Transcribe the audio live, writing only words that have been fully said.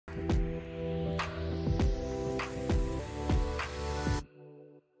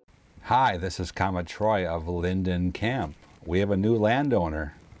Hi, this is Comet Troy of Linden Camp. We have a new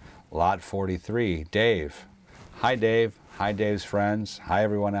landowner, Lot 43, Dave. Hi, Dave. Hi, Dave's friends. Hi,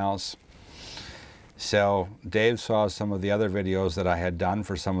 everyone else. So Dave saw some of the other videos that I had done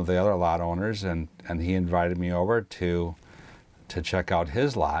for some of the other lot owners, and he invited me over to check out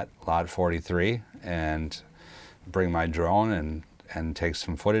his lot, Lot 43, and bring my drone and take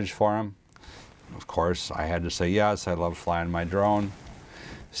some footage for him. Of course, I had to say yes. I love flying my drone.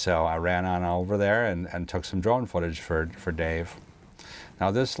 So I ran on over there and took some drone footage for Dave.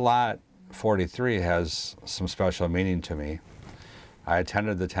 Now this lot 43 has some special meaning to me. I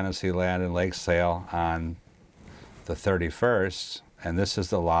attended the Tennessee Land and Lake sale on the 31st, and this is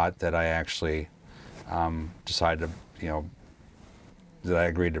the lot that I actually decided to, that I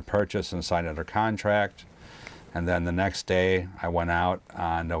agreed to purchase and sign under contract. And then the next day I went out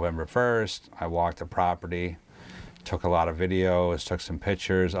on November 1st, I walked the property, took a lot of videos, took some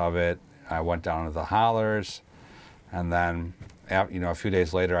pictures of it. I went down to the Hollers, and then a few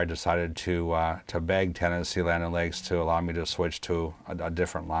days later I decided to beg Tennessee Land and Lakes to allow me to switch to a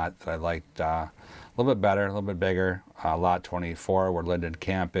different lot that I liked a little bit better, a little bit bigger, lot 24 where Linden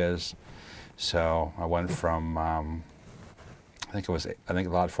Camp is. So I went from I think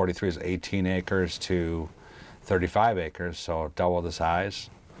lot 43 is 18 acres to 35 acres, so double the size.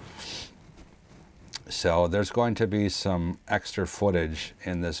 So there's going to be some extra footage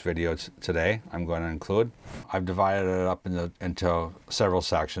in this video today I'm going to include. I've divided it up into several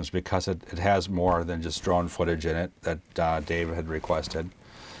sections because it has more than just drone footage in it that David had requested.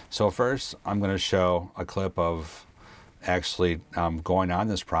 So first I'm going to show a clip of actually going on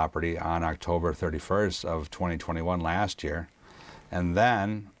this property on October 31st of 2021 last year. And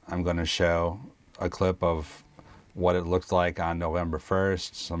then I'm going to show a clip of what it looked like on November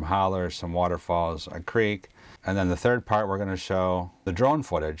 1st, some hollers, some waterfalls, a creek. And then the third part, we're going to show the drone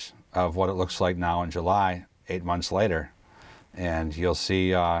footage of what it looks like now in July, 8 months later. And you'll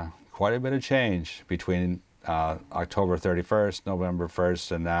see quite a bit of change between October 31st, November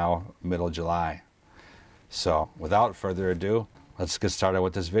 1st, and now middle July. So without further ado, let's get started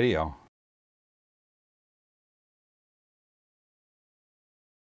with this video.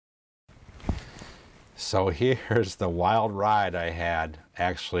 So here's the wild ride I had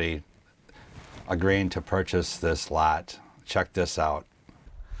actually agreeing to purchase this lot. Check this out.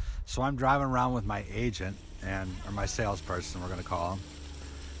 So I'm driving around with my agent, or my salesperson, we're going to call him.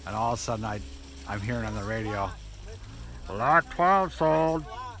 And all of a sudden I'm hearing on the radio, lot 12 sold.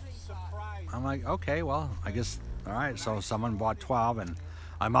 I'm like, okay, well, I guess, all right, so someone bought 12, and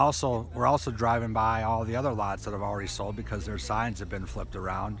we're also driving by all the other lots that have already sold because their signs have been flipped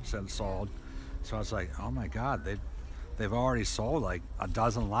around since sold. So I was like, oh my God, they've already sold like a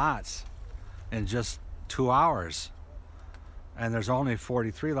dozen lots in just 2 hours. And there's only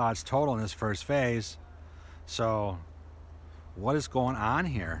 43 lots total in this first phase. So what is going on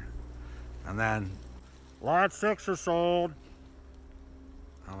here? And then lot 6 is sold.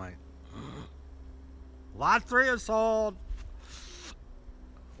 I'm like, lot 3 is sold.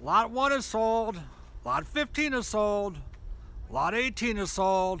 Lot 1 is sold. Lot 15 is sold. Lot 18 is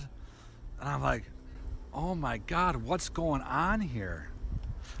sold. And I'm like, oh my God, what's going on here?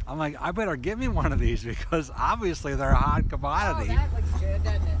 I'm like, I better get me one of these because obviously they're a hot commodity. Oh, that looks good,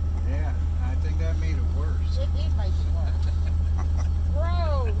 doesn't it? Yeah, I think that made it worse. It did make it worse.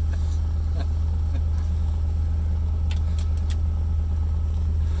 Gross.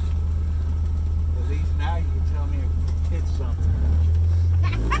 At least now you can tell me if it's something.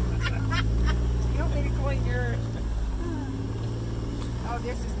 You want me to clean yours? Oh,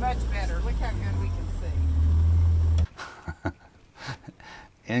 this is much better. Look how good we can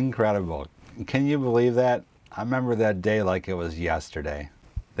see. Incredible. Can you believe that? I remember that day like it was yesterday.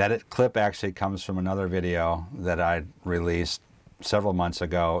 That clip actually comes from another video that I released several months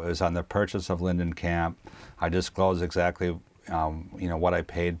ago. It was on the purchase of Linden Camp. I disclosed exactly what I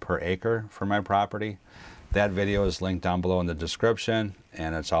paid per acre for my property. That video is linked down below in the description,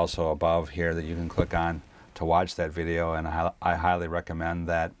 and it's also above here that you can click on to watch that video, and I highly recommend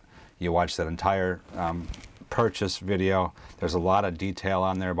that you watch that entire purchase video. There's a lot of detail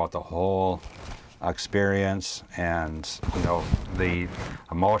on there about the whole experience and the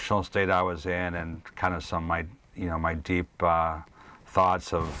emotional state I was in, and kind of some my deep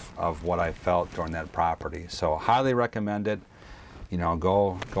thoughts of what I felt during that property. So highly recommend it.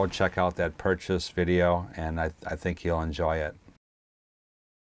 Go check out that purchase video, and I think you'll enjoy it.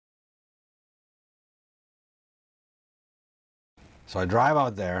 So I drive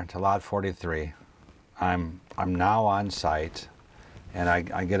out there to lot 43. I'm now on site, and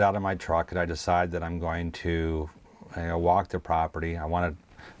I get out of my truck and I decide that I'm going to walk the property. I want to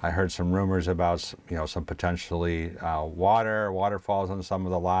I heard some rumors about, you know, some potentially waterfalls on some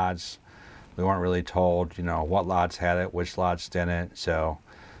of the lots. We weren't really told, you know, what lots had it, which lots didn't. So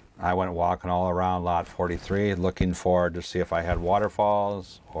I went walking all around lot 43 looking forward to see if I had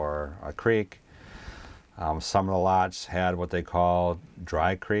waterfalls or a creek. Some of the lots had what they call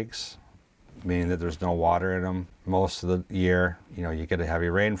dry creeks, meaning that there's no water in them most of the year. You know, you get a heavy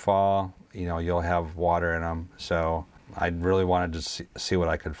rainfall, you know, you'll have water in them. So I really wanted to see what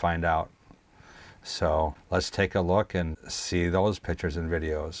I could find out. So let's take a look and see those pictures and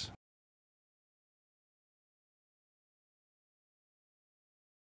videos.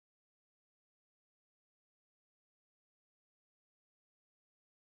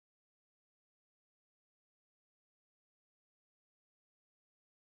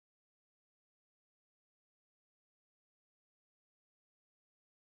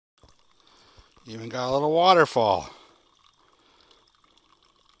 Even got a little waterfall.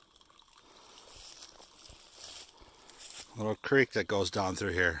 Little creek that goes down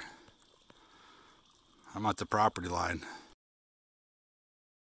through here. I'm at the property line.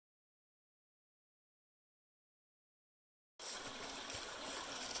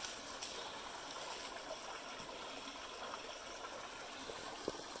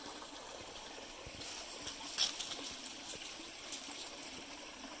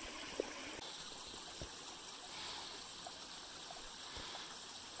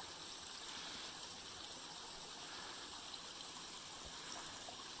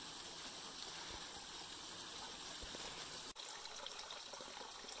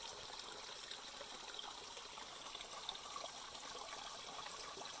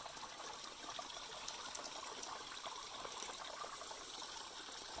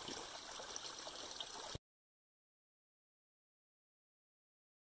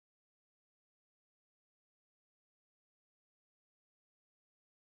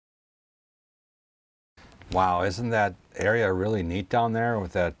 Wow, isn't that area really neat down there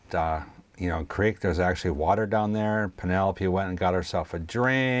with that, you know, creek? There's actually water down there. Panelopie went and got herself a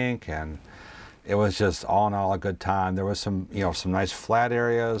drink, and it was just all in all a good time. There was some, you know, some nice flat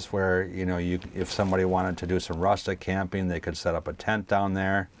areas where, you know, if somebody wanted to do some rustic camping, they could set up a tent down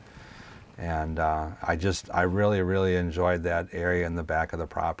there. And I really enjoyed that area in the back of the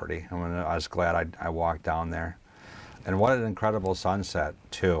property. I mean, I was glad I walked down there. And what an incredible sunset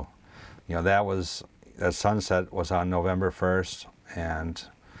too. You know, that sunset was on November 1st and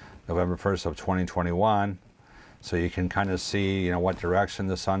November 1st of 2021. So you can kind of see, you know, what direction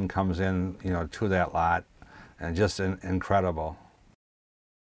the sun comes in, you know, to that lot, and just incredible.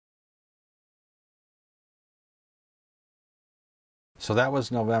 So that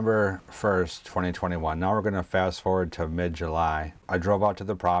was November 1st, 2021. Now we're going to fast forward to mid-July. I drove out to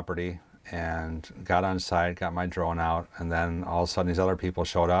the property and got on site, got my drone out, and then all of a sudden these other people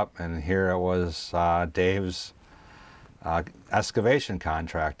showed up, and here it was Dave's excavation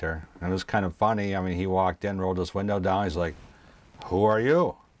contractor. And it was kind of funny. I mean, he walked in, rolled his window down, he's like, "Who are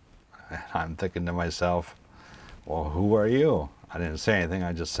you?" And I'm thinking to myself, well, who are you? I didn't say anything,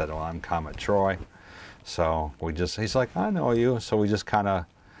 I just said, well, I'm Comet Troy. So he's like, "I know you." So we just kind of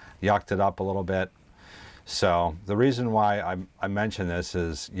yucked it up a little bit. So the reason why I mention this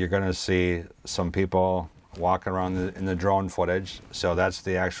is you're going to see some people walking around in the drone footage. So that's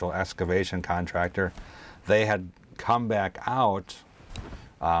the actual excavation contractor. They had come back out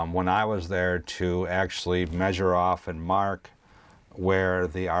when I was there to actually measure off and mark where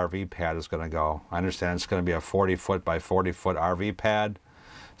the RV pad is going to go. I understand it's going to be a 40-foot by 40-foot RV pad.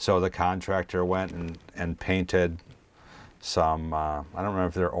 So the contractor went and painted some, I don't remember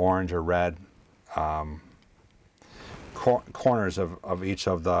if they're orange or red, corners of each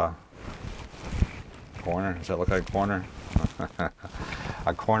of the corner. Does that look like a corner?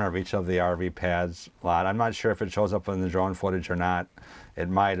 A corner of each of the RV pads lot. I'm not sure if it shows up in the drone footage or not. It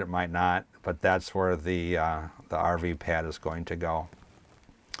might not, but that's where the RV pad is going to go.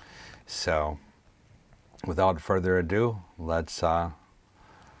 So without further ado, let's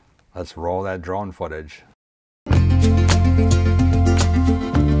roll that drone footage.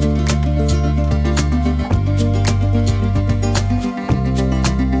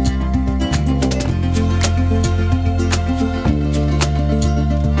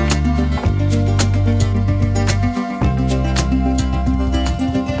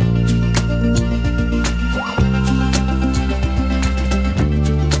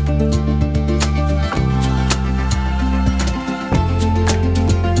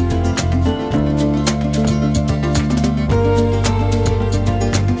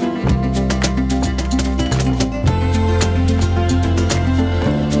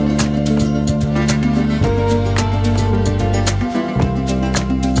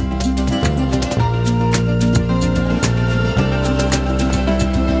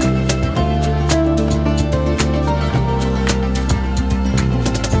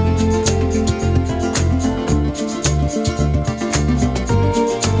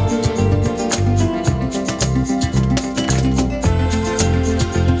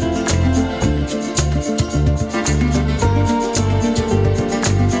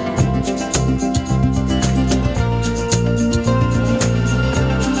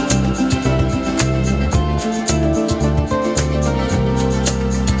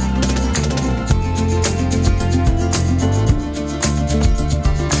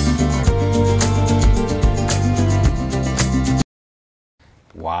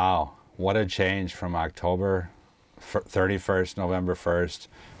 What a change from October 31st, November 1st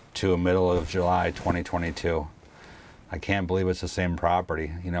to middle of July 2022. I can't believe it's the same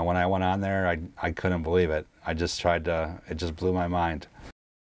property. You know, when I went on there, I couldn't believe it. I just tried to, it just blew my mind.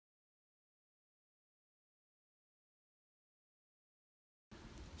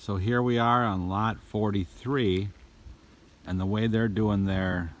 So here we are on lot 43, and the way they're doing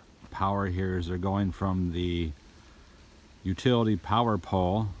their power here is they're going from the utility power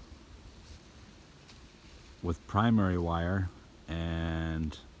pole with primary wire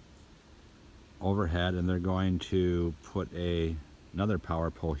and overhead, and they're going to put another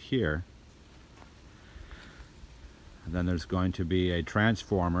power pole here, and then there's going to be a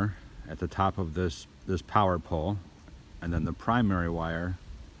transformer at the top of this power pole, and then the primary wire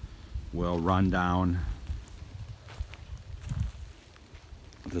will run down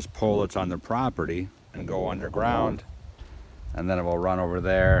this pole that's on the property and go underground, and then it will run over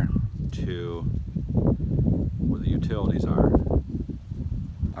there to where the utilities are.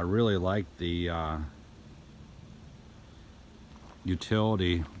 I really like the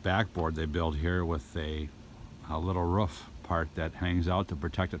utility backboard they built here with a little roof part that hangs out to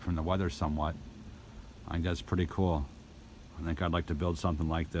protect it from the weather somewhat. I think that's pretty cool. I think I'd like to build something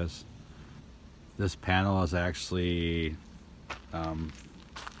like this. This panel is actually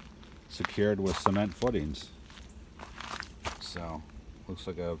secured with cement footings. So, looks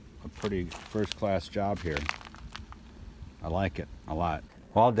like a pretty first-class job here. I like it a lot.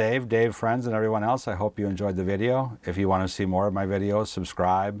 Well, Dave friends, and everyone else, I hope you enjoyed the video. If you want to see more of my videos,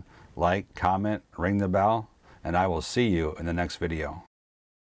 subscribe, like, comment, ring the bell, and I will see you in the next video.